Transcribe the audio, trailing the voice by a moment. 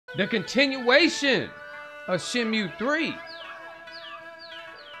The continuation of Shenmue 3.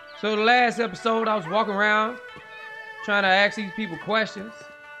 So the last episode, I was walking around trying to ask these people questions,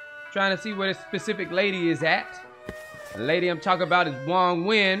 trying to see where this specific lady is at. The lady I'm talking about is Wong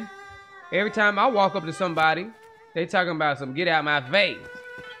Win. Every time I walk up to somebody, they talking about some get out my face.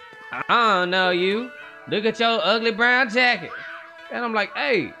 I don't know you. Look at your ugly brown jacket. And I'm like,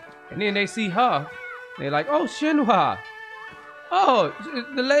 hey. And then they see her. They're like, oh, Shenhua. Oh,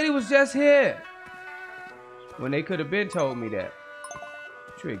 the lady was just here. When they could have been told me that.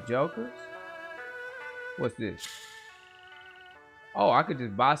 Trick jokers? What's this? Oh, I could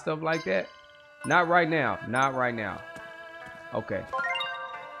just buy stuff like that? Not right now. Not right now. Okay.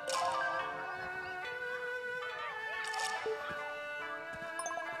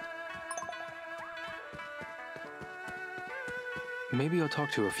 Maybe I'll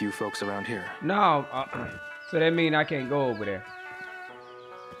talk to a few folks around here. No, so that means I can't go over there.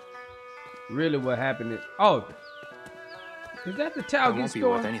 Really what happened is... Oh! Is that the Talgate store? I won't be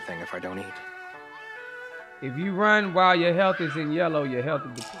worth anything if I don't eat. If you run while your health is in yellow, your health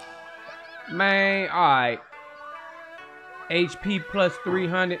is... Man, alright. HP plus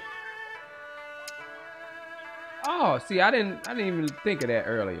 300. Oh, see, I didn't even think of that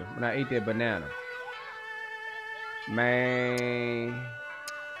earlier when I ate that banana. Man,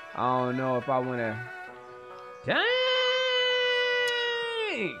 I don't know if I wanna. Dang.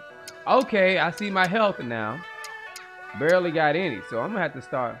 Okay, I see my health now. Barely got any, so I'm gonna have to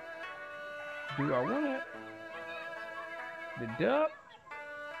start. Do I want it? The duck?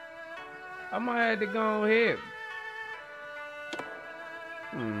 I might have to go ahead.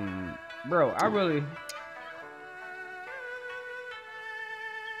 Bro, I really.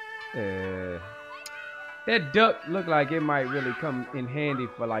 That duck looked like it might really come in handy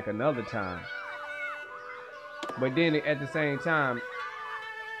for like another time. But then at the same time,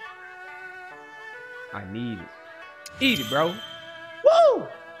 I need it. Eat it, bro. Woo!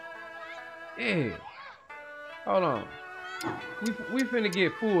 Yeah. Hold on. We finna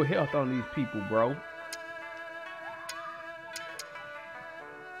get full health on these people, bro.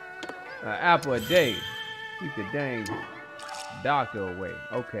 An apple a day. Keep the dang doctor away.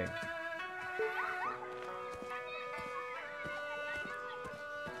 Okay.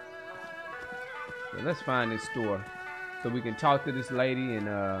 So let's find this store so we can talk to this lady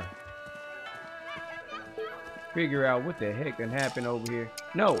and figure out what the heck can happen over here.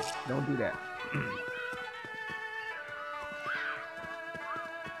 No, don't do that.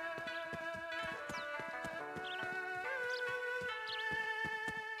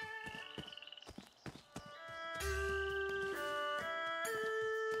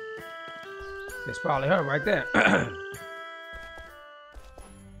 That's probably her right there.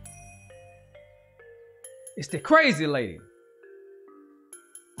 It's the crazy lady.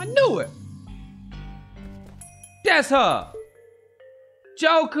 I knew it. That's her.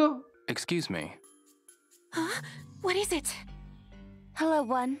 Joker. Excuse me. Huh? What is it? Hello,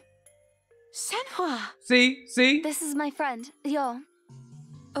 one. Shenhua. See? This is my friend, Yo.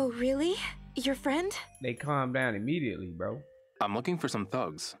 Oh, really? Your friend? They calm down immediately, bro. I'm looking for some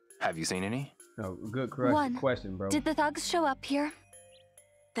thugs. Have you seen any? No, good question, bro. Did the thugs show up here?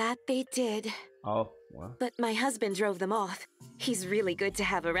 That they did. Oh, well. But my husband drove them off. He's really good to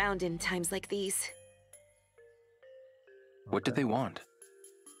have around in times like these. What did they want?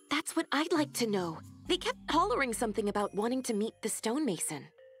 That's what I'd like to know. They kept hollering something about wanting to meet the stonemason.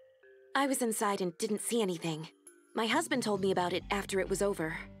 I was inside and didn't see anything. My husband told me about it after it was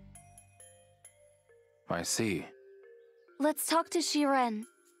over. I see. Let's talk to Shiren,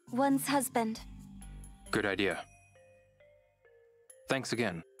 one's husband. Good idea. Thanks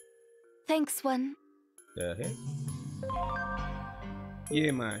again. Thanks, one. The heck?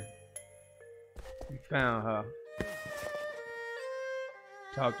 Yeah, man. We found her.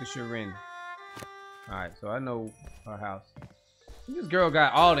 Talk to Shirin. Alright, so I know her house. This girl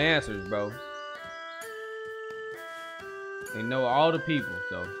got all the answers, bro. They know all the people,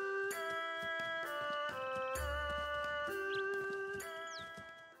 so.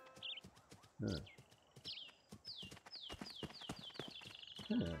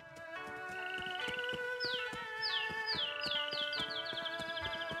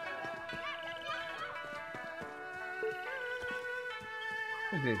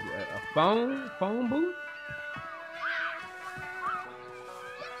 What is this? A phone booth?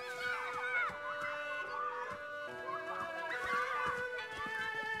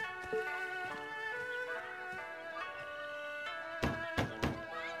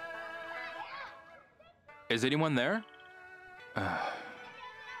 Is anyone there?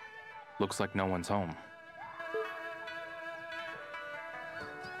 Looks like no one's home.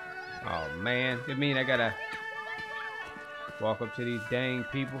 Oh man, that mean I gotta walk up to these dang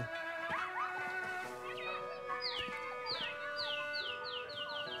people.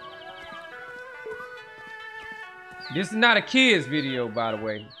 This is not a kids video, by the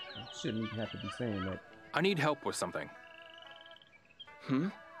way. I shouldn't even have to be saying that. I need help with something.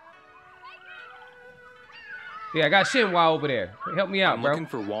 Yeah, I got Shenmue over there. Help me out, I'm bro. looking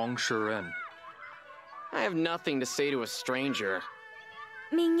for Wang Shiren. I have nothing to say to a stranger.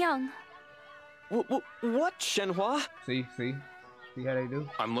 Mingyang. What, Shenhua? See how they do?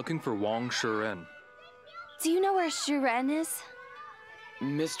 I'm looking for Wang Shiren. Do you know where Shiren is?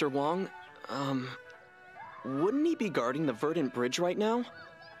 Mr. Wong, wouldn't he be guarding the Verdant Bridge right now?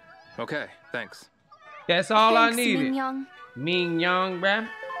 Okay, thanks. That's all Thanks, I needed. Mingyang. Mingyang, bruh.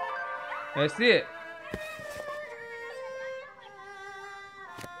 That's it.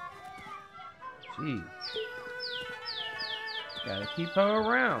 Jeez. Gotta keep her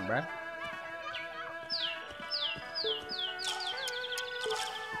around, bruh.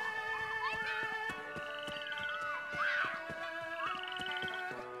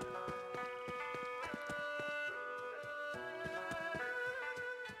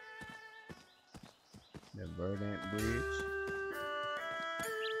 The Verdant Bridge.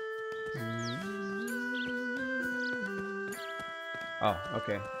 Oh,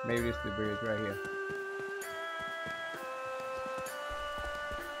 okay. Maybe this is the bridge right here.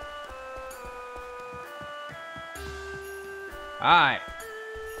 Alright.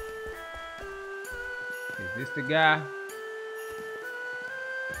 Is this the guy?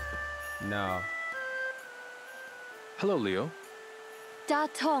 No. Hello, Leo. Da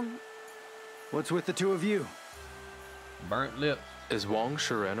Tong. What's with the two of you? Burnt lips. Is Wang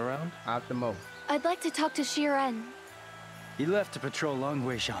Shiren around? Out the mo. I'd like to talk to Shiren. He left to patrol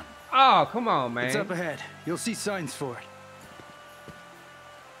Longweishan. Oh, come on, man. It's up ahead. You'll see signs for it.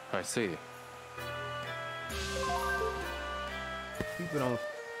 I see. People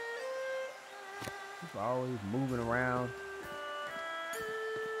always moving around.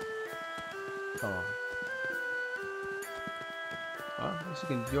 Come on. Well, I guess you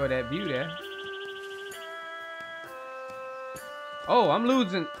can enjoy that view there. Oh, I'm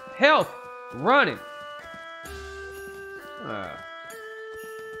losing health running.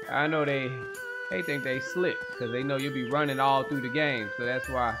 I know they think they slick because they know you'll be running all through the game, so that's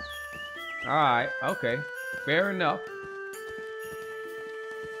why. All right, okay, fair enough.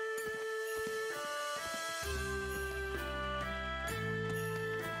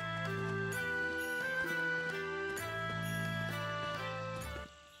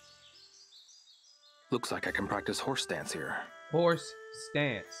 Looks like I can practice horse stance here. Horse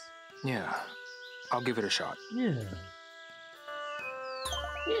stance. Yeah, I'll give it a shot. Yeah.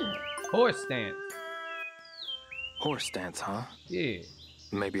 Horse stance. Horse stance, huh? Yeah.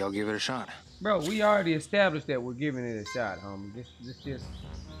 Maybe I'll give it a shot. Bro, we already established that we're giving it a shot, homie. Let's just do it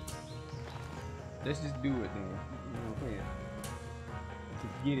then. You know what I'm saying? Let's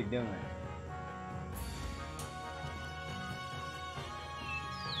just get it done.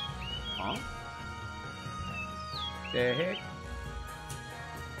 Huh? The heck?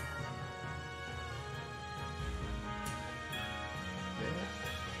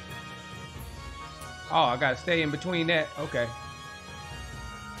 Oh, I gotta stay in between that. Okay.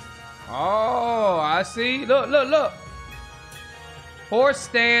 Oh, I see. Look, look, look. Horse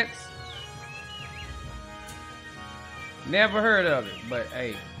stance. Never heard of it, but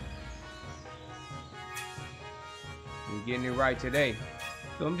hey. We're getting it right today.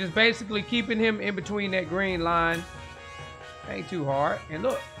 So I'm just basically keeping him in between that green line. Ain't too hard. And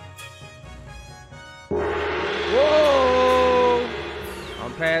look. Whoa!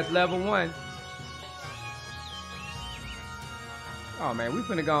 I'm past level 1. Oh man, we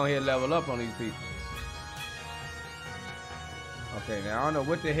finna go on here and level up on these people. Okay, now I don't know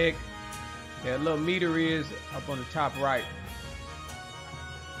what the heck that little meter is up on the top right.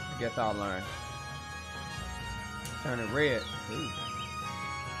 I guess I'll learn. Turn it red. Ooh.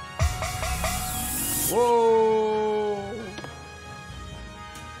 Whoa!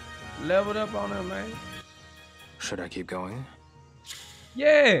 Leveled up on him, man. Should I keep going?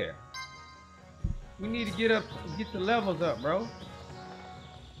 Yeah! We need to get the levels up, bro.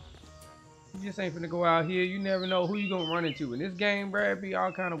 You just ain't finna go out here. You never know who you gonna run into. In this game, bro, be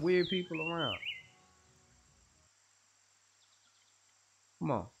all kind of weird people around.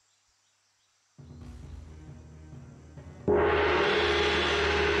 Come on.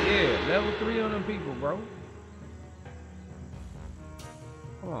 Yeah, level 3 on them people, bro.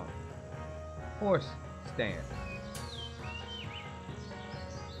 Come on. Horse stance.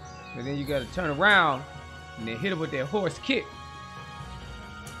 And then you gotta turn around and then hit him with that horse kick.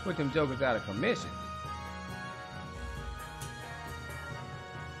 Put them jokers out of commission.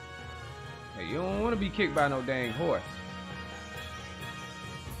 Hey, you don't want to be kicked by no dang horse.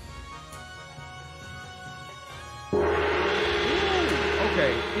 Ooh,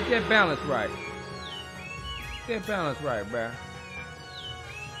 okay, get that balance right. Get that balance right, bruh.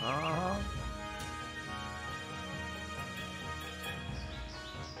 Uh-huh.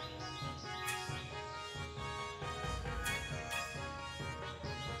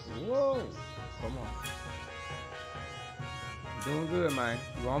 Whoa, come on. You're doing good, man.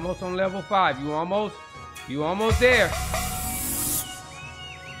 You almost on level 5. You almost there.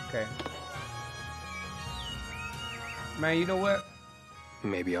 Okay. Man, you know what?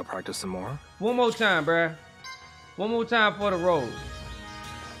 Maybe I'll practice some more. One more time, bruh. One more time for the road.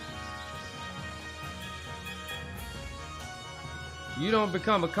 You don't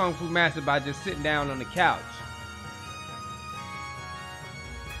become a Kung Fu master by just sitting down on the couch.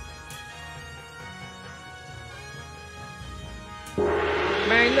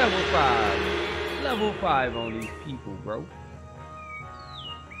 Man, level 5. Level 5 on these people, bro.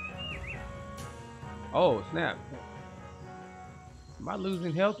 Oh, snap. Am I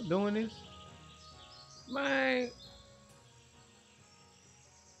losing health doing this? Man.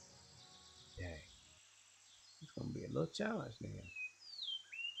 Dang. It's gonna be a little challenge then.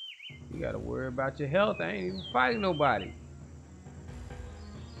 You gotta worry about your health. I ain't even fighting nobody.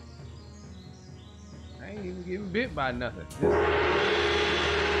 I ain't even getting bit by nothing. Just... What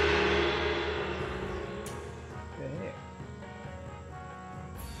the heck?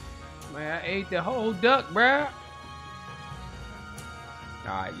 Man, I ate the whole duck, bruh.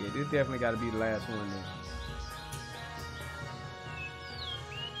 Alright, yeah, this definitely gotta be the last one then.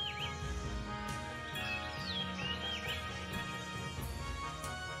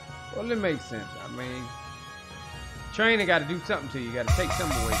 Well, it makes sense. I mean, training got to do something to you. You got to take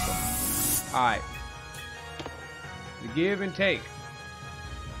something away from you. All right. The give and take.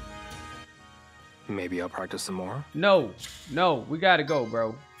 Maybe I'll practice some more. No, we got to go,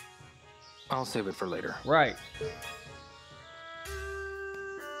 bro. I'll save it for later. Right.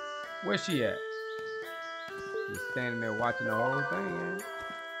 Where's she at? She's standing there watching the whole thing, man.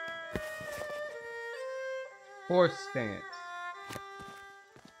 Horse stance.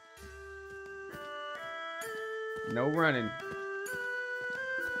 No running.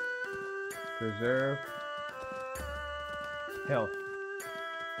 Preserve health.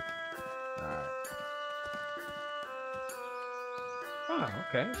 Alright. Oh,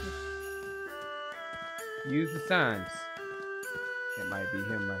 okay. Use the signs. It might be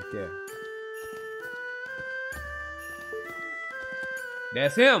him right there.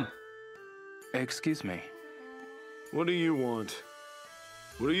 That's him. Excuse me. What do you want?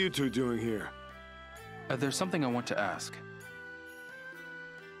 What are you two doing here? There's something I want to ask.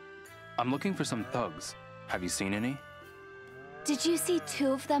 I'm looking for some thugs. Have you seen any? Did you see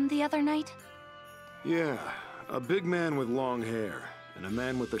 2 of them the other night? Yeah, a big man with long hair, and a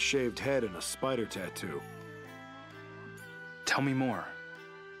man with a shaved head and a spider tattoo. Tell me more.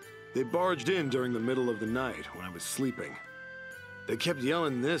 They barged in during the middle of the night when I was sleeping. They kept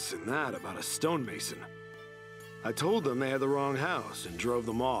yelling this and that about a stonemason. I told them they had the wrong house and drove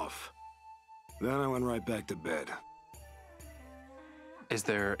them off. Then I went right back to bed. Is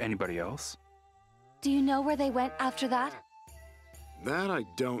there anybody else? Do you know where they went after that? That I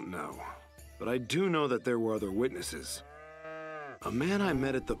don't know, but I do know that there were other witnesses. A man I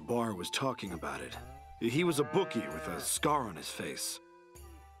met at the bar was talking about it. He was a bookie with a scar on his face.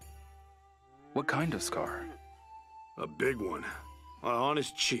 What kind of scar? A big one, on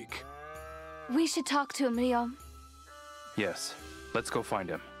his cheek. We should talk to him, Rio. Yes, let's go find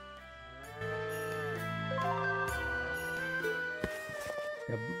him.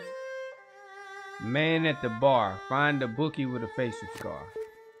 Man at the bar. Find a bookie with a facial scar.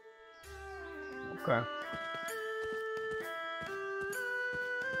 Okay.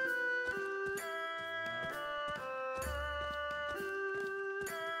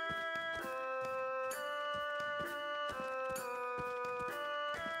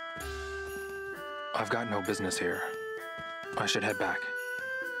 I've got no business here. I should head back.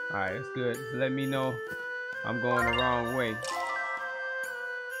 Alright, that's good. Just let me know I'm going the wrong way.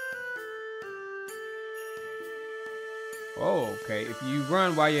 Oh, okay. If you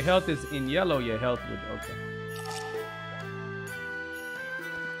run while your health is in yellow, your health would... Okay.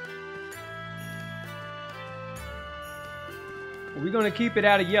 We're going to keep it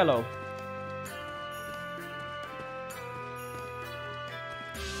out of yellow.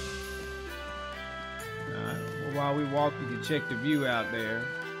 Well, while we walk, you can check the view out there.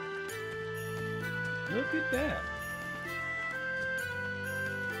 Look at that.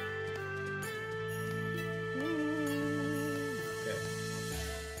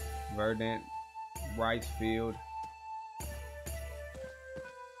 verdant rice field.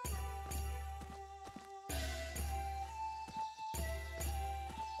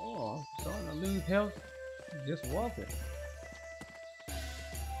 Oh, I'm starting to lose health just walking.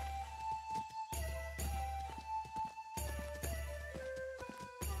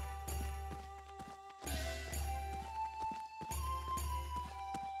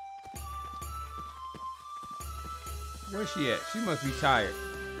 Where's she at? She must be tired.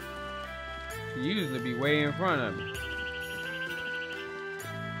 She usually be way in front of me.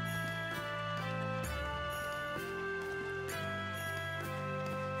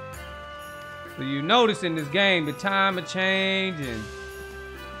 So you notice in this game the time of change, and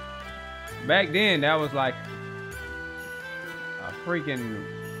back then that was like a freaking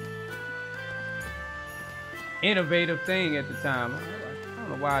innovative thing at the time. I don't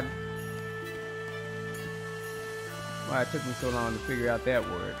know why it took me so long to figure out that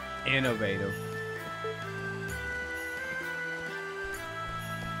word. Innovative.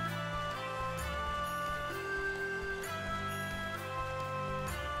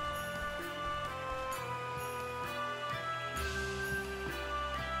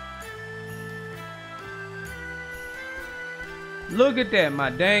 Look at that.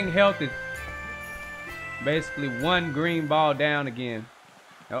 My dang health is basically one green ball down again.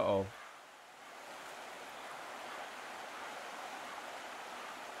 Uh-oh.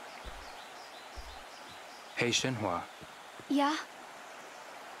 Hey, Shenhua. Yeah?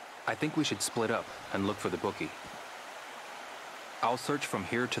 I think we should split up and look for the bookie. I'll search from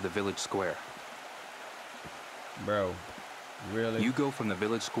here to the village square. Bro, really? You go from the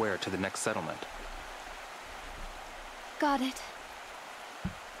village square to the next settlement. Got it.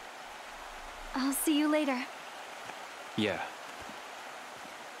 I'll see you later. Yeah.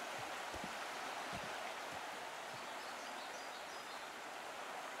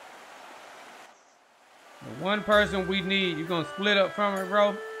 The one person we need, you gonna split up from her,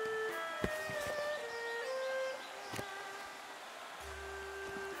 bro?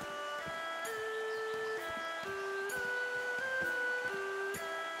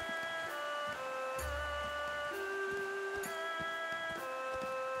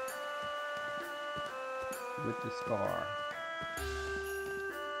 With the scar.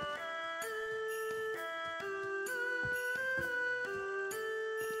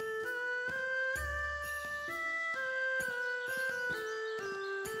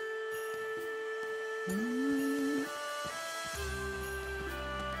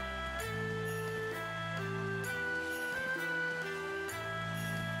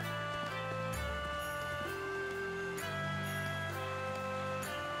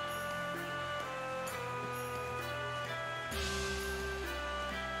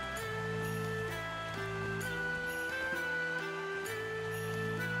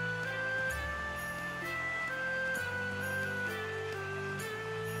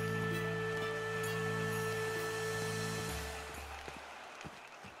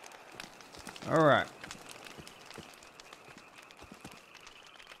 All right.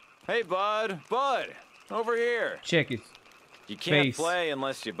 Hey, bud. Bud, over here. Check his You can't face. play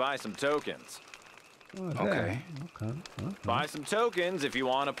unless you buy some tokens. What's Okay. that? Okay. Buy some tokens if you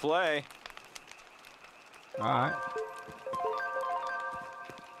want to play. All right.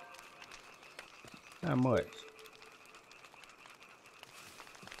 How much?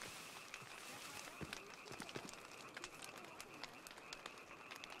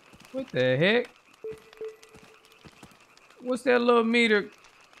 What the heck? What's that little meter?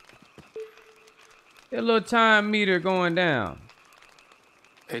 That little time meter going down?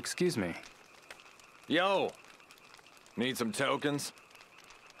 Excuse me. Yo, need some tokens?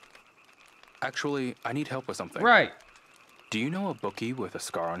 Actually, I need help with something. Right. Do you know a bookie with a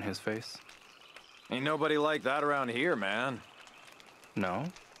scar on his face? Ain't nobody like that around here, man. No?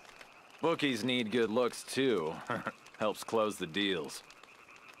 Bookies need good looks, too. Helps close the deals.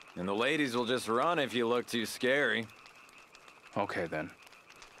 And the ladies will just run if you look too scary. Okay, then.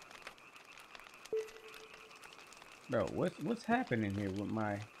 Bro, what's happening here with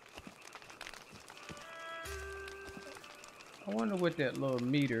my... I wonder what that little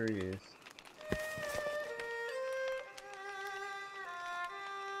meter is.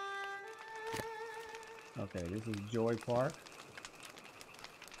 Okay, this is Joy Park.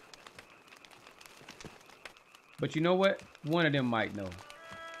 But you know what? One of them might know.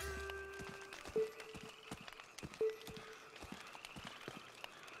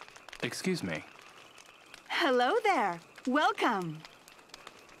 Excuse me. Hello there. Welcome.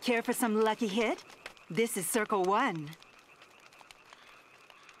 Care for some lucky hit? This is Circle 1.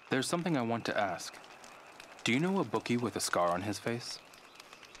 There's something I want to ask. Do you know a bookie with a scar on his face?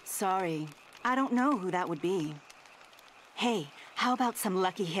 Sorry, I don't know who that would be. Hey, how about some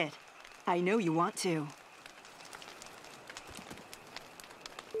lucky hit? I know you want to.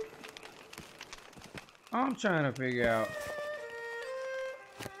 I'm trying to figure out.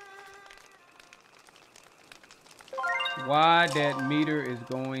 Why that meter is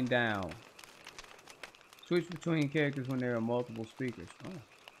going down. Switch between characters when there are multiple speakers. Oh.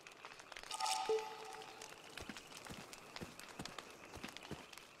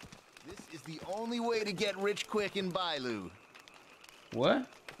 This is the only way to get rich quick in Bailu. What?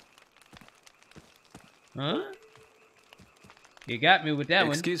 Huh? You got me with that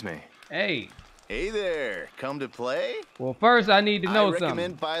one. Excuse me. Hey. Hey there, come to play? Well, first I need to know something. I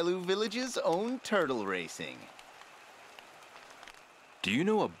recommend Bailu Village's own turtle racing. Do you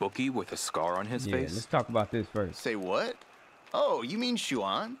know a bookie with a scar on his face? Let's talk about this first. Say what? Oh, you mean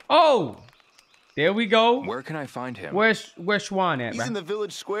Xuan? Oh! There we go. Where can I find him? Where's Xuan at, He's in the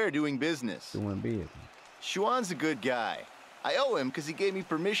village square doing business. Doing business. Xuan's a good guy. I owe him because he gave me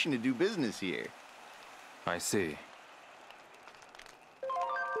permission to do business here. I see.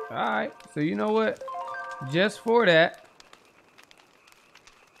 Alright, so you know what? Just for that.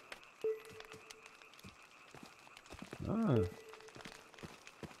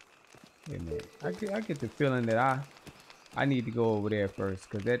 Wait a minute. I get the feeling that I need to go over there first,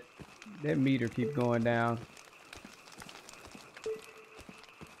 because that meter keeps going down.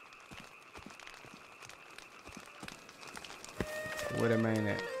 Where the man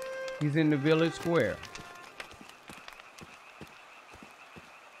at? He's in the village square.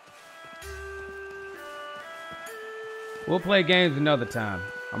 We'll play games another time.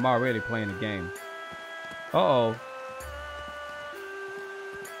 I'm already playing the game. Uh-oh.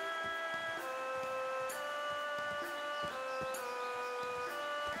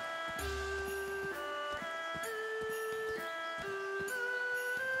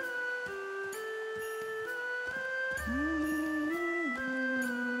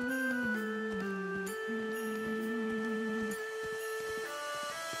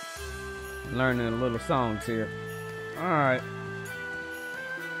 Learning a little songs here. Alright.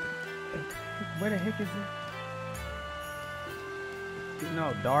 Where the heck is it? Getting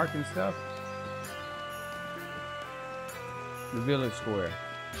all dark and stuff. The village square.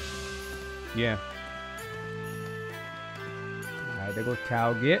 Yeah. Alright, there goes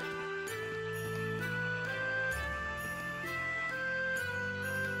Talgit.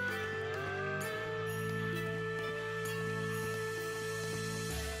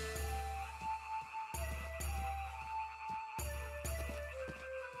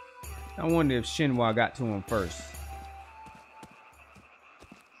 I wonder if Shenmue got to him first.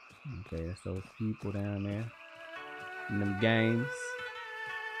 Okay, that's those people down there in them games.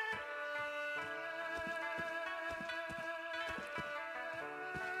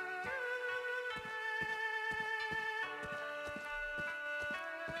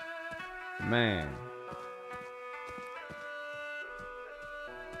 Man.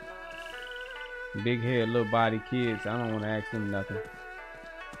 Big head, little body kids. I don't want to ask them nothing.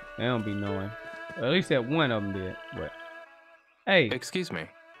 They don't be knowing. Or at least that one of them did. What? Hey. Excuse me.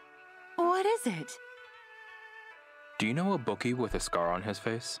 What is it? Do you know a bookie with a scar on his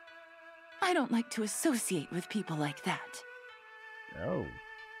face? I don't like to associate with people like that. Oh.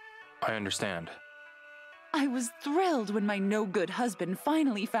 I understand. I was thrilled when my no-good husband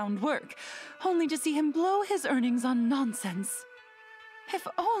finally found work, only to see him blow his earnings on nonsense. If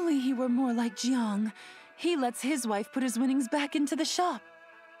only he were more like Jiang. He lets his wife put his winnings back into the shop.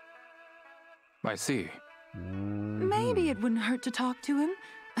 I see. Maybe it wouldn't hurt to talk to him.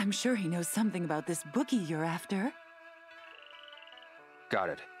 I'm sure he knows something about this bookie you're after. Got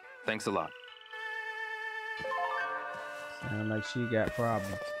it. Thanks a lot. Sound like she got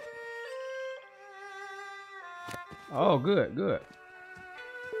problems. Oh, good, good.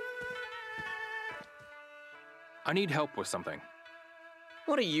 I need help with something.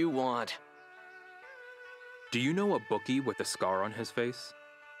 What do you want? Do you know a bookie with a scar on his face?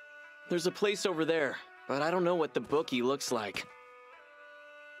 There's a place over there, but I don't know what the bookie looks like.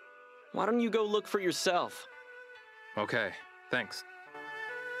 Why don't you go look for yourself? Okay, thanks.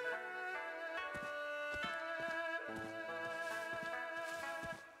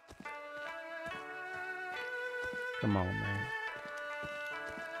 Come on, man.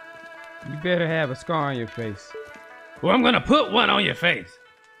 You better have a scar on your face. Well, I'm gonna put one on your face.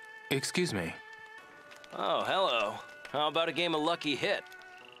 Excuse me. Oh, hello. How about a game of Lucky Hit?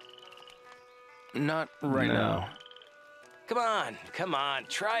 Not right now. Come on,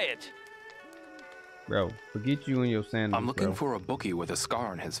 try it. Bro, forget you and your sandals. I'm looking for a bookie with a scar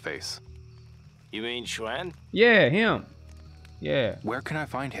on his face. You mean Xuan? Yeah, him. Yeah. Where can I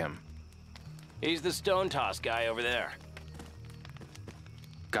find him? He's the stone toss guy over there.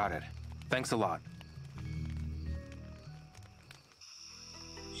 Got it. Thanks a lot.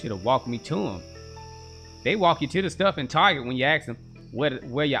 Should have walked me to him. They walk you to the stuff in Target when you ask them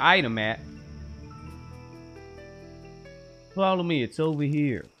where your item at. Follow me, it's over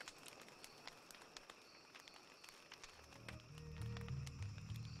here.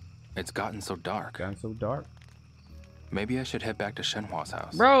 It's gotten so dark. Gotten so dark. Maybe I should head back to Shenhua's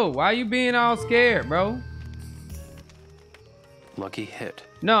house. Bro, why you being all scared, bro? Lucky hit.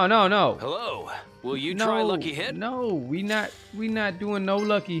 No. Hello. Will you try lucky hit? No, we not doing no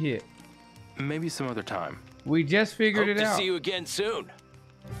lucky hit. Maybe some other time. We just figured Hope it out. to see you again soon.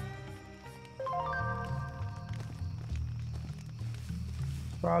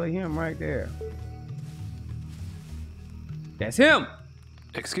 Probably him right there. That's him.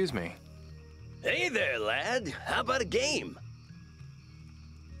 Excuse me. Hey there, lad. How about a game?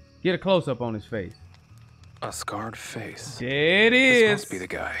 Get a close-up on his face. A scarred face. There it is. This must be the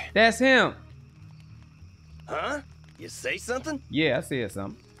guy. That's him. Huh? You say something? Yeah, I said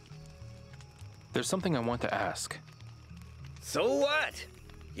something. There's something I want to ask. So what?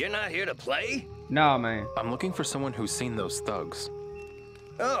 You're not here to play? Nah, man. I'm looking for someone who's seen those thugs.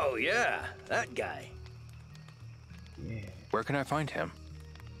 Oh, yeah. That guy. Yeah. Where can I find him?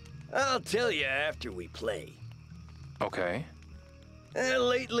 I'll tell you after we play. Okay.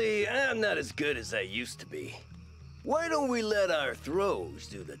 Lately, I'm not as good as I used to be. Why don't we let our throws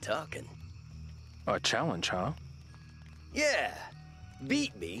do the talking? A challenge, huh? Yeah.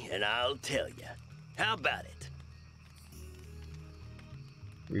 Beat me and I'll tell you. How about it?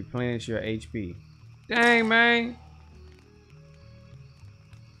 Replenish your HP. Dang, man.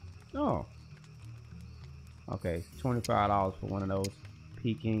 Oh. Okay, $25 for one of those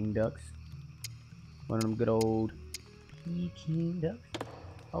Peking ducks. One of them good old Peking ducks.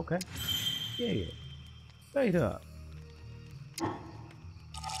 Okay. Yeah. Straight up.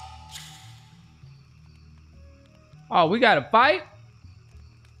 Oh, we got a fight?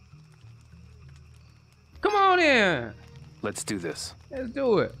 Come on in. Let's do this. Let's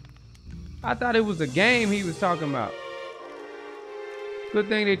do it. I thought it was a game he was talking about. Good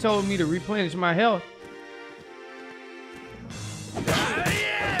thing they told me to replenish my health.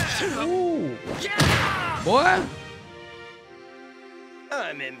 Ooh. Boy.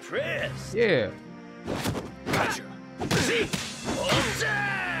 I'm impressed. Yeah. Gotcha.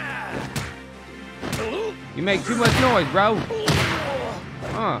 You make too much noise, bro.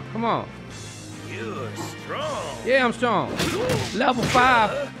 Come on. You're strong. Yeah, I'm strong. Level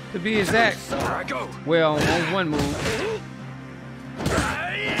 5 to be exact. Well, on one move.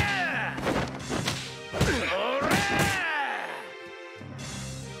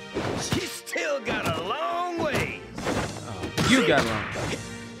 He's still got a long ways. You got one.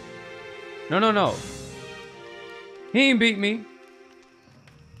 No. He ain't beat me.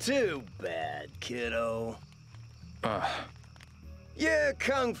 Too bad, kiddo. Yeah,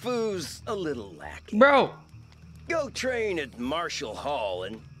 Kung Fu's a little lacking. Bro. Go train at Marshall Hall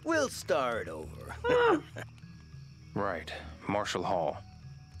and we'll start over. Right. Marshall Hall.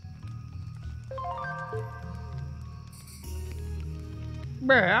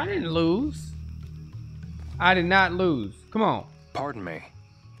 Bruh, I didn't lose. I did not lose. Come on. Pardon me.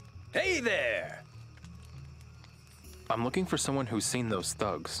 Hey there. I'm looking for someone who's seen those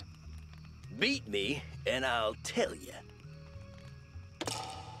thugs. Beat me and I'll tell you.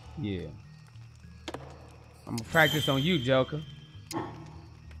 Yeah. I'm gonna practice on you, Joker.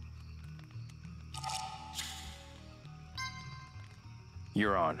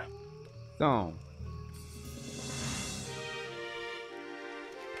 You're on. Song.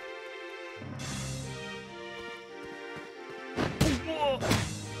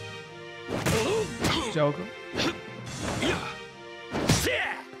 Joker.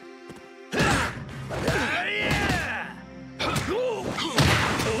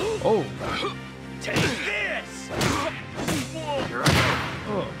 Oh. Take this.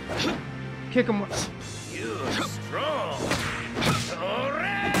 Oh. Kick him. You're strong.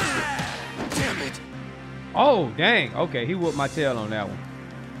 Damn it. Oh, dang. Okay, he whooped my tail on that one.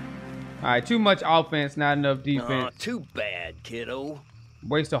 All right, too much offense, not enough defense. Aw, too bad, kiddo.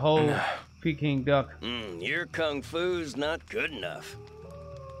 Waste a whole Peking duck. Your Kung Fu's not good enough.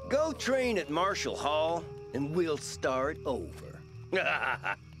 Go train at Marshall Hall, and we'll start over.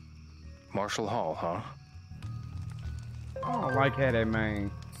 Marshall Hall, huh? I don't like how that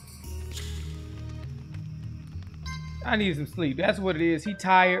man. I need some sleep. That's what it is. He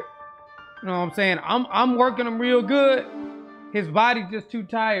tired. You know what I'm saying? I'm working him real good. His body's just too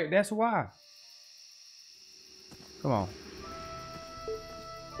tired. That's why. Come on.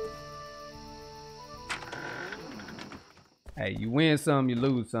 Hey, you win some, you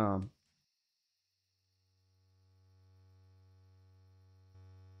lose some.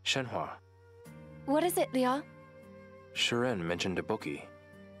 Shenhua, What is it, Liao? Shiren mentioned a bookie.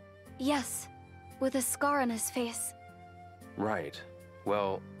 Yes, with a scar on his face. Right.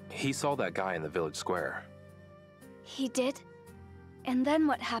 Well, he saw that guy in the village square. He did? And then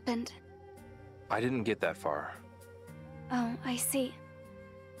what happened? I didn't get that far. Oh, I see.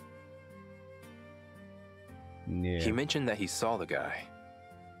 Yeah. He mentioned that he saw the guy,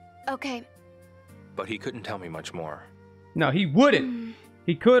 Okay. but he couldn't tell me much more. No, he wouldn't.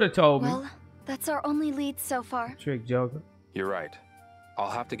 He could have told me. Well, that's our only lead so far. Trick Joker. You're right.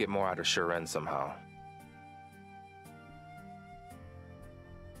 I'll have to get more out of Shiren somehow.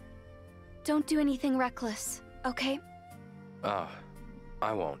 Don't do anything reckless, okay?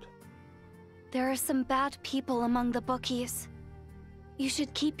 I won't. There are some bad people among the bookies. You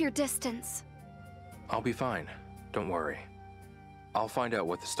should keep your distance. I'll be fine. Don't worry. I'll find out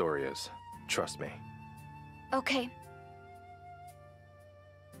what the story is. Trust me. Okay.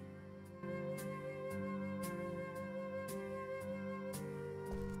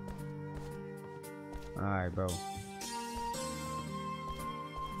 Alright, bro.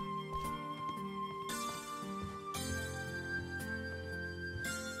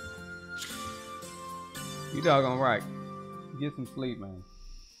 You doggone right. Get some sleep, man.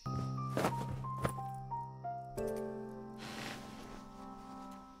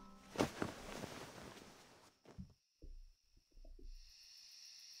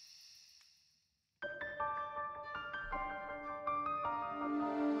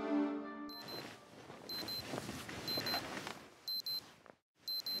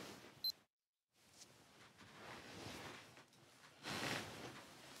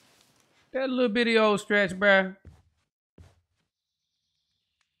 That little bitty old stretch, bruh.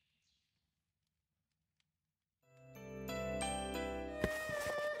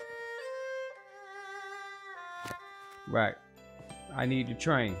 Right. I need to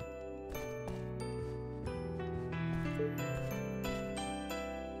train.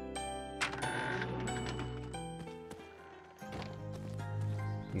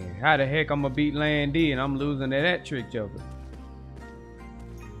 Yeah, how the heck I'm gonna beat Land D and I'm losing to that Trick Joker?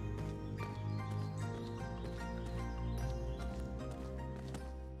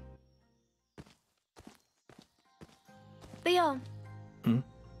 Leo.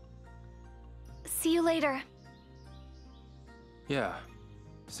 See you later. Yeah.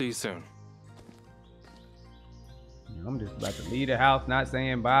 See you soon. I'm just about to leave the house, not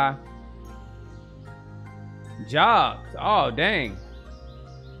saying bye. Jobs. Oh, dang.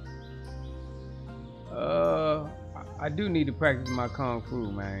 I do need to practice my kung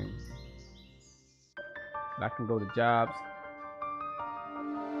fu, man. I can go to jobs.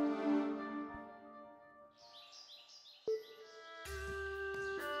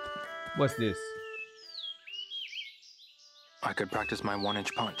 What's this? I could practice my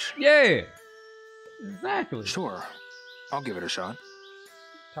 1-inch punch. Yeah. Exactly. Sure. I'll give it a shot.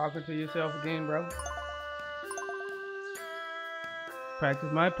 Talking to yourself again, bro. Practice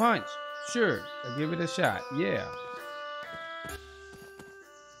my punch. Sure. I'll give it a shot. Yeah.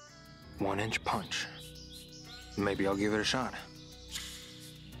 1-inch punch. Maybe I'll give it a shot.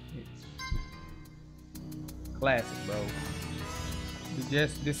 Classic, bro. We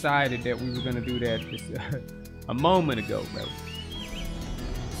just decided that we were gonna do that just a moment ago, bro.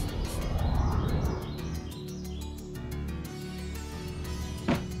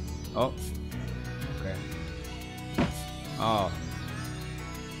 Oh. Okay. Oh.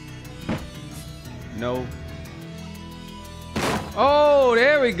 No. Oh,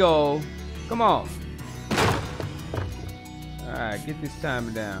 there we go. Come on. All right, get this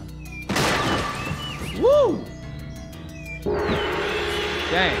timer down. Woo!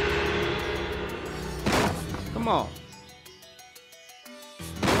 Dang. Come on.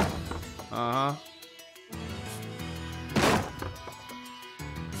 Uh-huh.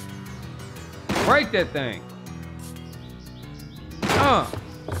 Break that thing. Come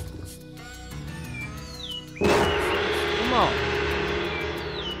on.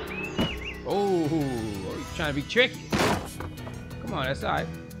 Oh, you're trying to be tricky. Come on, that's all right.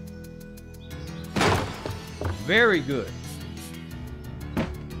 Very good.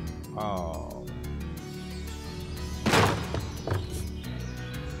 Oh.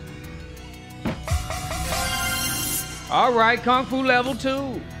 All right, Kung Fu level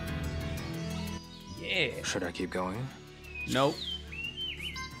 2. Yeah. Should I keep going? Nope.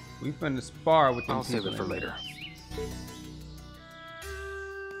 We finna spar with them. I'll save it for later.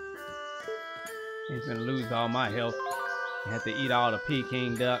 Ain't finna lose all my health. I have to eat all the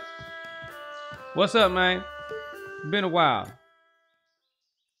Peking duck. What's up, man? It's been a while.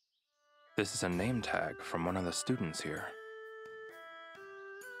 This is a name tag from one of the students here.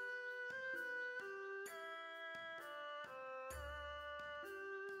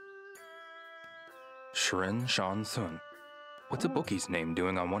 Shren Shan Sun. What's a bookie's name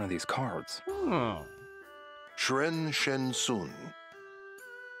doing on one of these cards? Oh. Shren Shen Sun.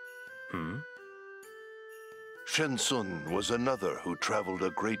 Shen Sun was another who traveled a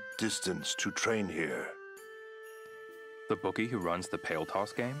great distance to train here. The bookie who runs the Pale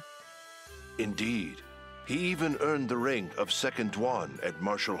Toss game? Indeed. He even earned the rank of Second Dwan at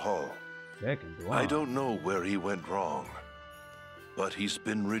Marshall Hall. Second Dwan? I don't know where he went wrong, but he's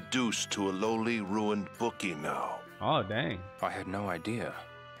been reduced to a lowly, ruined bookie now. Oh, dang. I had no idea.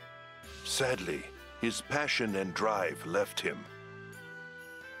 Sadly, his passion and drive left him.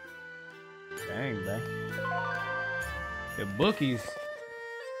 Dang, man. The bookies.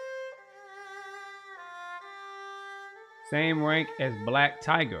 Same rank as Black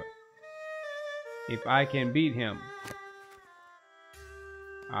Tiger. If I can beat him.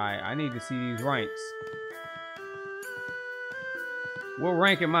 Alright, I need to see these ranks. What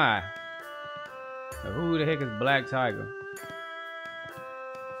rank am I? Now, who the heck is Black Tiger?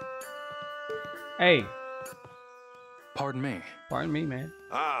 Hey. Pardon me. Pardon me, man.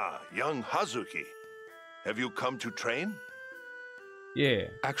 Ah, young Hazuki. Have you come to train? Yeah.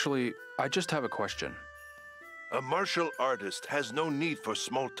 Actually, I just have a question. A martial artist has no need for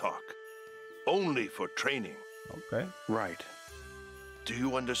small talk. Only for training. Okay. Right. Do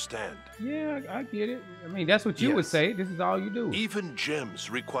you understand? Yeah, I get it. I mean, that's what you would say. This is all you do. Even gems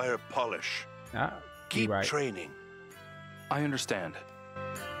require polish. Keep right. training. I understand.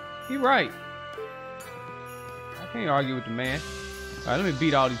 You're right. I can't argue with the man. All right, let me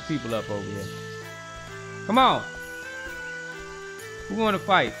beat all these people up over here. Come on. Who want to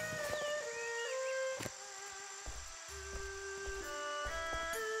fight?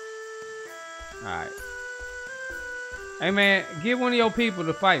 All right. Hey, man, get one of your people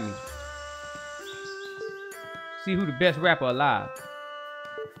to fight me. See who the best rapper alive.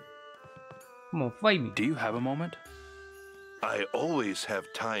 Come on, fight me. Do you have a moment? I always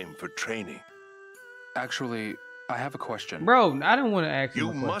have time for training. Actually, I have a question. Bro, I don't want to ask you.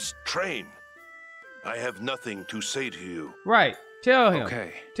 You must train. I have nothing to say to you. Right. Tell him.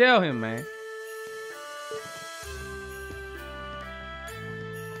 Okay. Tell him, man.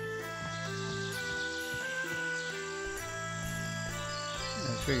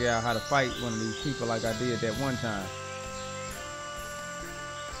 Let's figure out how to fight one of these people like I did that one time.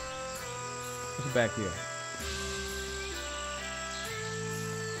 What's back here?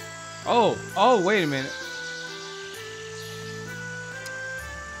 Oh, wait a minute.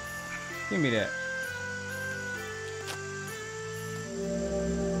 Give me that.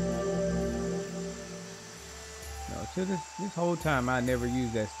 No, to this whole time I never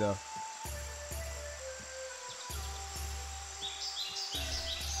used that stuff.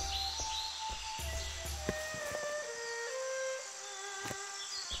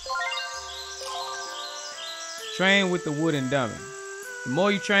 Train with the wooden dummy. The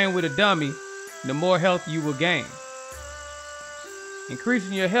more you train with a dummy, the more health you will gain.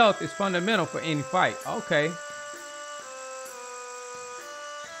 Increasing your health is fundamental for any fight. Okay.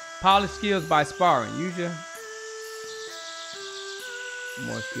 Polish skills by sparring. Use your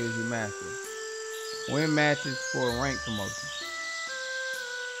more skills you master. Win matches for a rank promotion.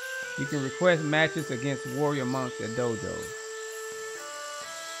 You can request matches against warrior monks at dojos.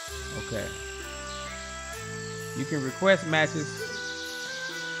 Okay. You can request matches.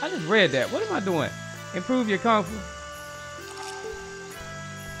 I just read that. What am I doing? Improve your kung fu.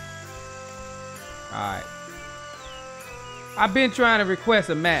 Alright. I've been trying to request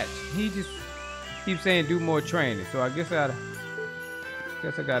a match. He just keeps saying do more training. So I guess I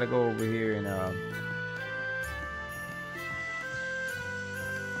gotta go over here and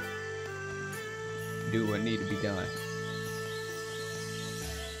do what need to be done.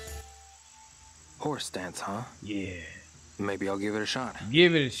 Horse stance, huh? Yeah. Maybe I'll give it a shot.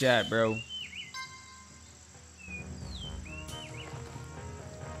 Give it a shot, bro.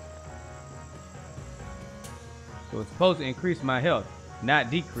 So it's supposed to increase my health, not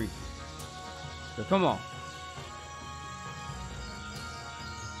decrease it. So come on.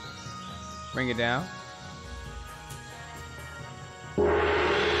 Bring it down.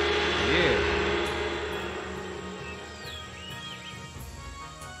 Yeah.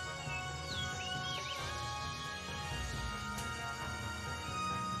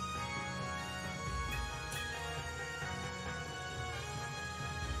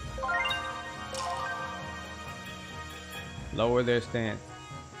 Lower their stance.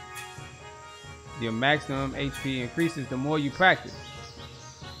 Your maximum HP increases the more you practice.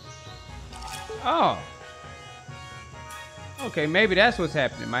 Oh. Okay, maybe that's what's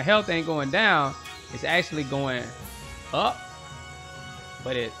happening. My health ain't going down. It's actually going up.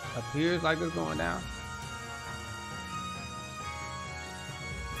 But it appears like it's going down.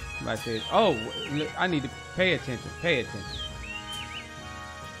 I said, oh, I need to pay attention. Pay attention.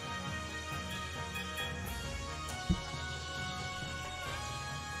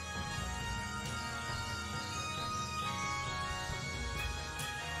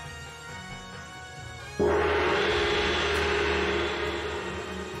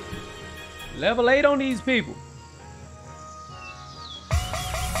 Level 8 on these people.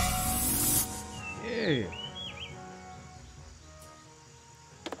 Yeah.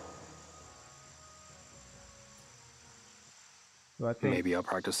 So I think maybe I'll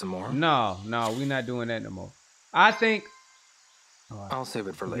practice some more. No, we're not doing that no more. I think I'll save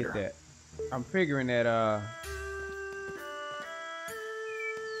it for later. That. I'm figuring that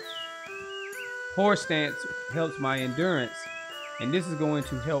horse stance helps my endurance, and this is going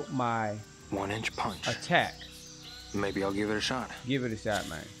to help my 1-inch punch attack. Maybe I'll give it a shot. Give it a shot,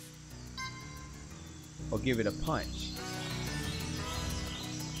 man. Or give it a punch.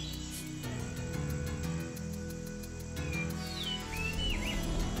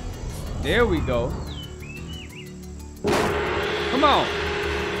 There we go. Come on.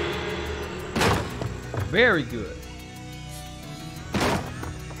 Very good.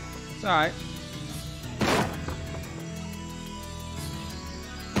 It's all right.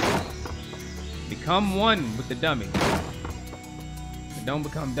 Become one with the dummy. But don't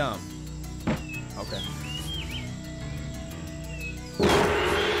become dumb. Okay.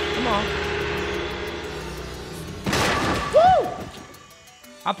 Come on. Woo!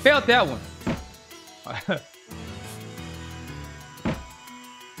 I felt that one.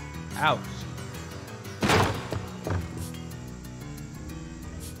 Ouch.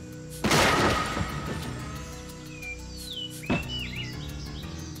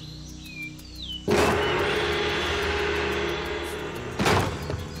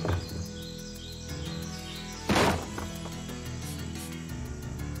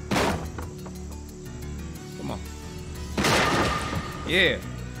 Come on. Yeah.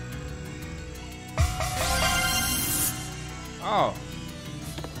 Oh.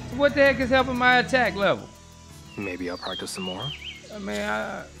 So what the heck is helping my attack level? Maybe I'll practice some more. I mean,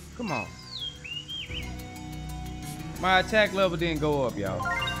 come on. My attack level didn't go up, y'all.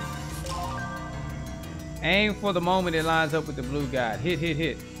 Aim for the moment it lines up with the blue guide. Hit, hit,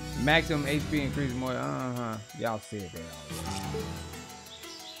 hit. Maximum HP increases more. Y'all said that already.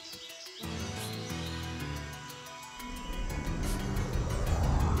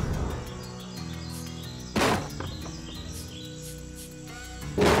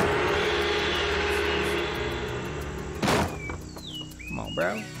 Come on,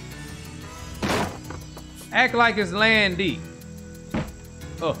 bro. Act like it's land deep.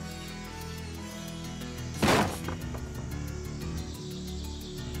 Oh.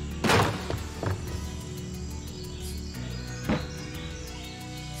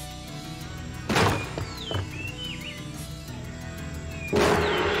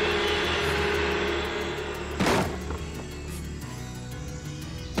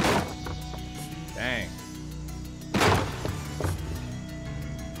 Dang.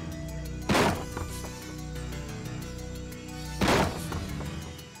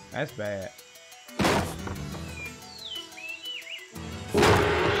 That's bad.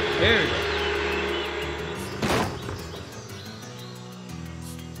 There we go.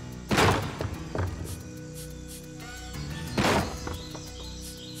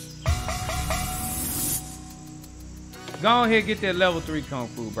 Go ahead, get that level 3 Kung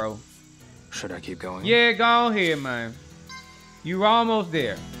Fu, bro. Should I keep going? Yeah, go ahead, man. You almost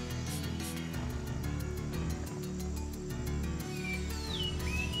there.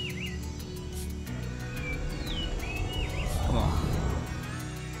 Come on.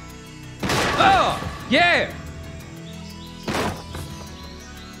 Oh, yeah.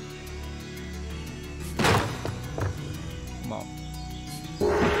 Come on.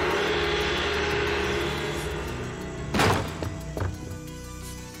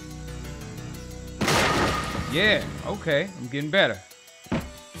 Yeah, okay, I'm getting better.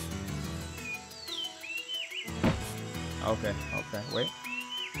 Okay, wait.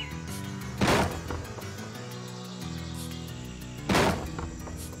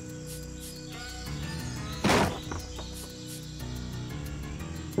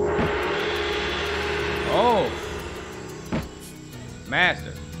 Oh,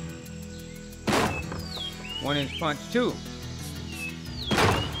 master. 1-inch punch 2.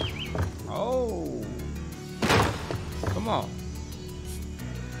 Oh. Come on.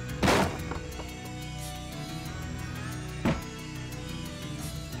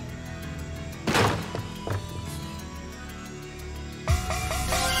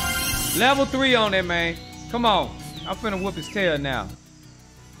 Level 3 on it, man. Come on. I'm finna whoop his tail now.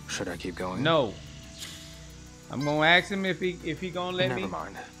 Should I keep going? No. I'm gonna ask him if he gonna let me. Never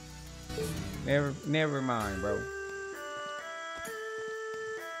mind. Never mind, bro.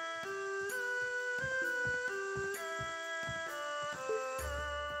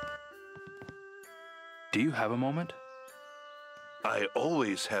 Do you have a moment? I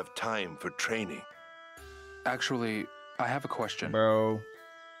always have time for training. Actually, I have a question. Bro.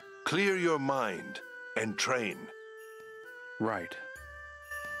 Clear your mind and train. Right.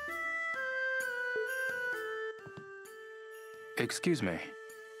 Excuse me.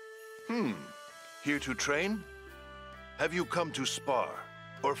 Here to train? Have you come to spar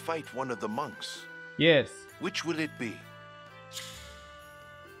or fight one of the monks? Yes. Which will it be?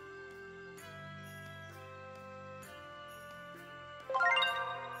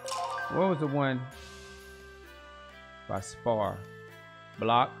 What was the one? By spar.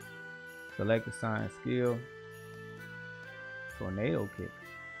 Block. Select assigned skill. Tornado kick.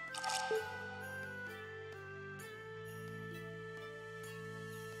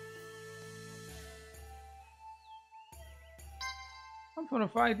 I'm gonna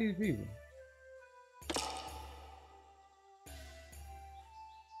fight these people.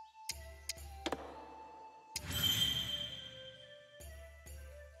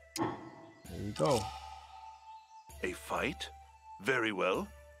 There you go. A fight? Very well.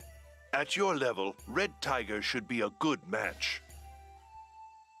 At your level, Red Tiger should be a good match.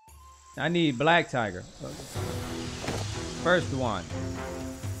 I need Black Tiger. First one.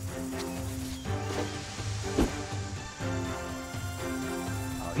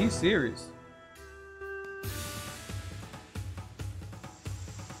 Oh, he's serious.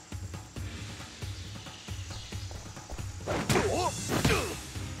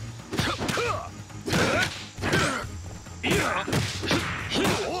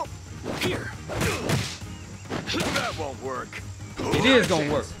 Here. That won't work. It is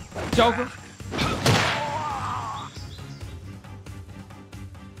gonna work. Joker.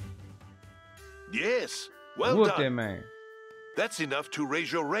 Yes, well Whoop done. that man. That's enough to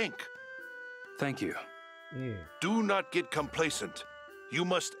raise your rank. Thank you. Yeah. Do not get complacent. You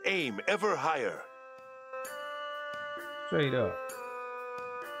must aim ever higher. Straight up.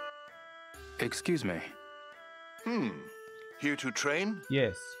 Excuse me. Here to train?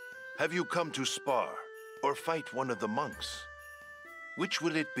 Yes. Have you come to spar or fight one of the monks? Which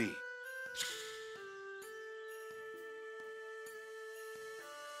will it be?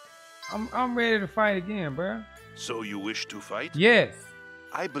 I'm ready to fight again, bruh. So you wish to fight? Yes.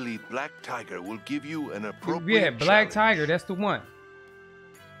 I believe Black Tiger will give you an appropriate Yeah, Black challenge. Tiger, that's the one.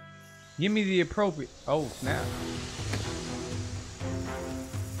 Give me the appropriate. Oh, snap.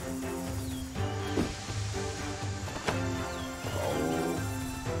 Oh.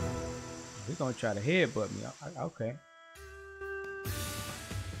 They're gonna try to headbutt me. Okay.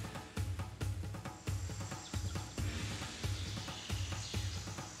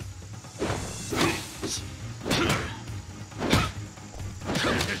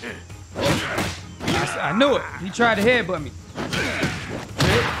 I knew it. He tried to headbutt me.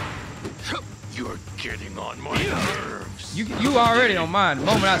 You're getting on my nerves. You already on mine the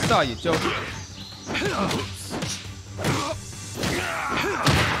moment I saw you, Joker.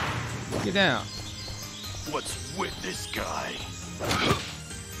 Get down. What's with this guy?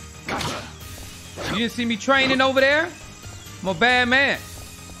 You didn't see me training over there? I'm a bad man.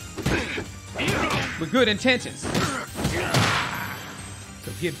 With good intentions.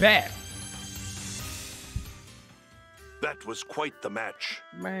 So get back. That was quite the match.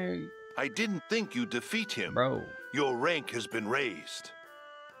 Man. I didn't think you'd defeat him. Bro. Your rank has been raised.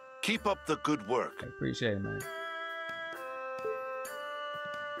 Keep up the good work. I appreciate it, man.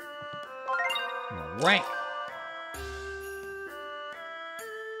 Rank.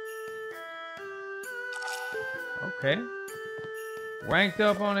 Okay. Ranked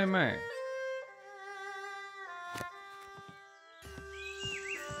up on it, man.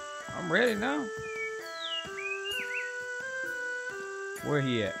 I'm ready now. Where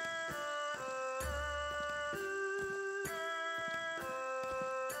he at?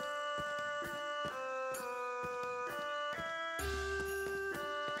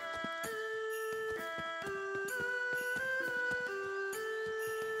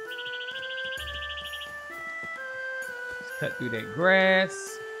 Let's cut through that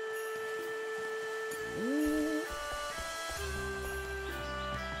grass.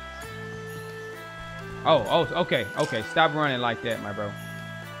 Oh, okay. Stop running like that, my bro.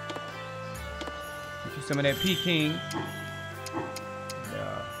 Get you some of that Peking.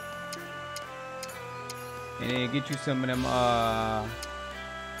 And then get you some of them,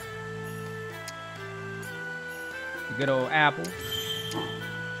 good old apples. All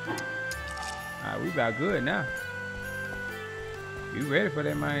right, we about good now. You ready for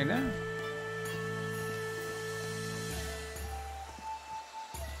that money now?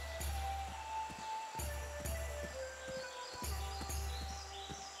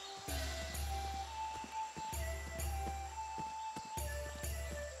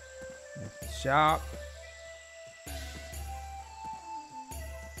 That's the shop.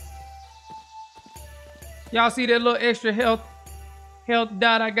 Y'all see that little extra health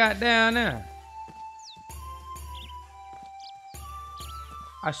dot I got down there?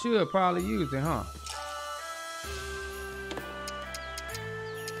 I should probably use it, huh?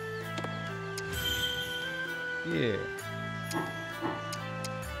 Yeah.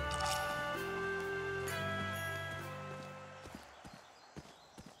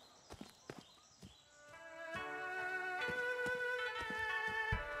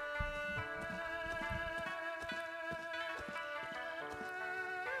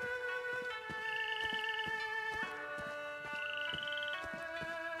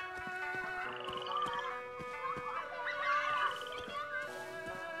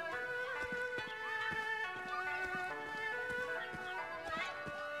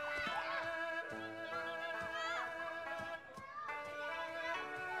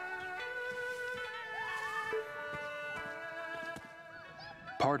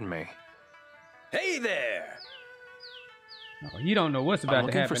 Pardon me. Hey there! Oh, you don't know what's about I'm to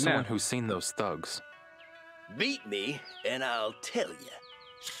looking happen for someone now. who's seen those thugs. Beat me, and I'll tell you.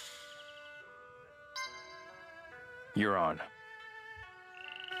 You're on.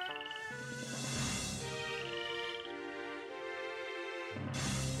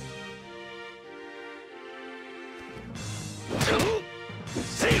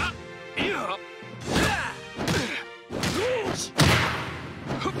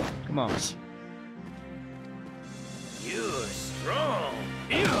 Come on. You're strong.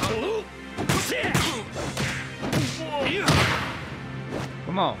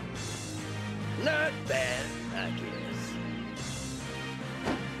 Come on. Not bad, I guess.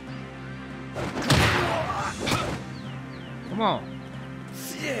 Come on.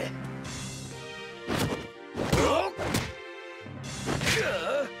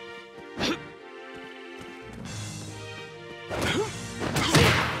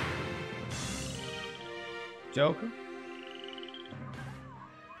 Joker.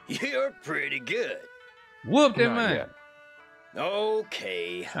 You're pretty good. Whoop that man.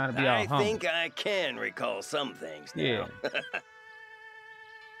 Okay, Trying to be all I humble. think I can recall some things now. Yeah.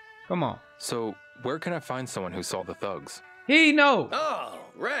 Come on. So, where can I find someone who saw the thugs? He knows. Oh,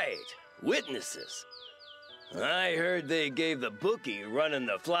 right. Witnesses. I heard they gave the bookie running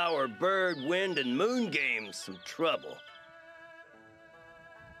the flower, bird, wind, and moon games some trouble.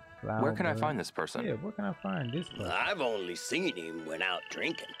 Where can I find this person? Yeah, where can I find this person? I've only seen him when out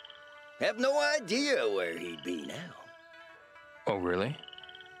drinking. Have no idea where he'd be now. Oh, really?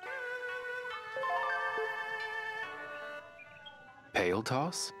 Pale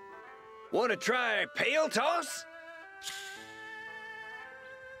toss? Want to try pale toss?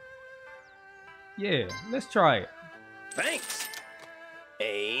 Yeah, let's try it. Thanks.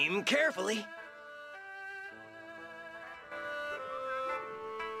 Aim carefully.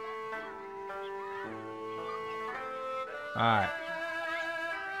 All right.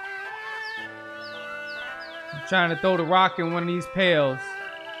 I'm trying to throw the rock in one of these pails.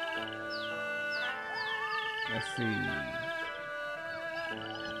 Let's see.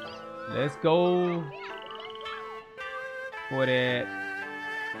 Let's go for that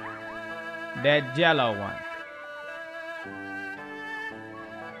jello one.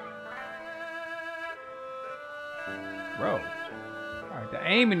 Bro. All right, the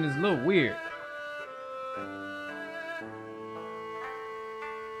aiming is a little weird.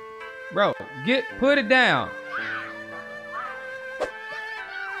 Bro, put it down.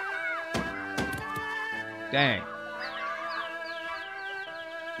 Dang.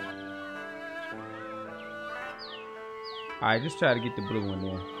 All right, just try to get the blue one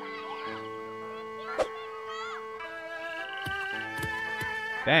there.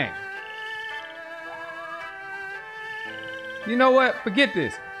 Dang. You know what? Forget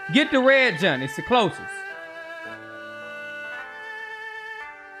this. Get the red junk. It's the closest.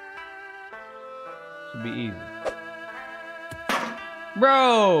 Should be easy.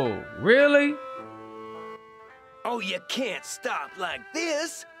 Bro, really? Oh, you can't stop like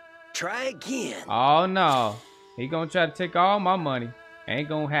this. Try again. Oh no. He gonna try to take all my money. Ain't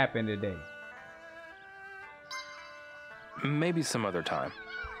gonna happen today. Maybe some other time.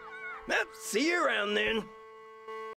 Well, see you around then.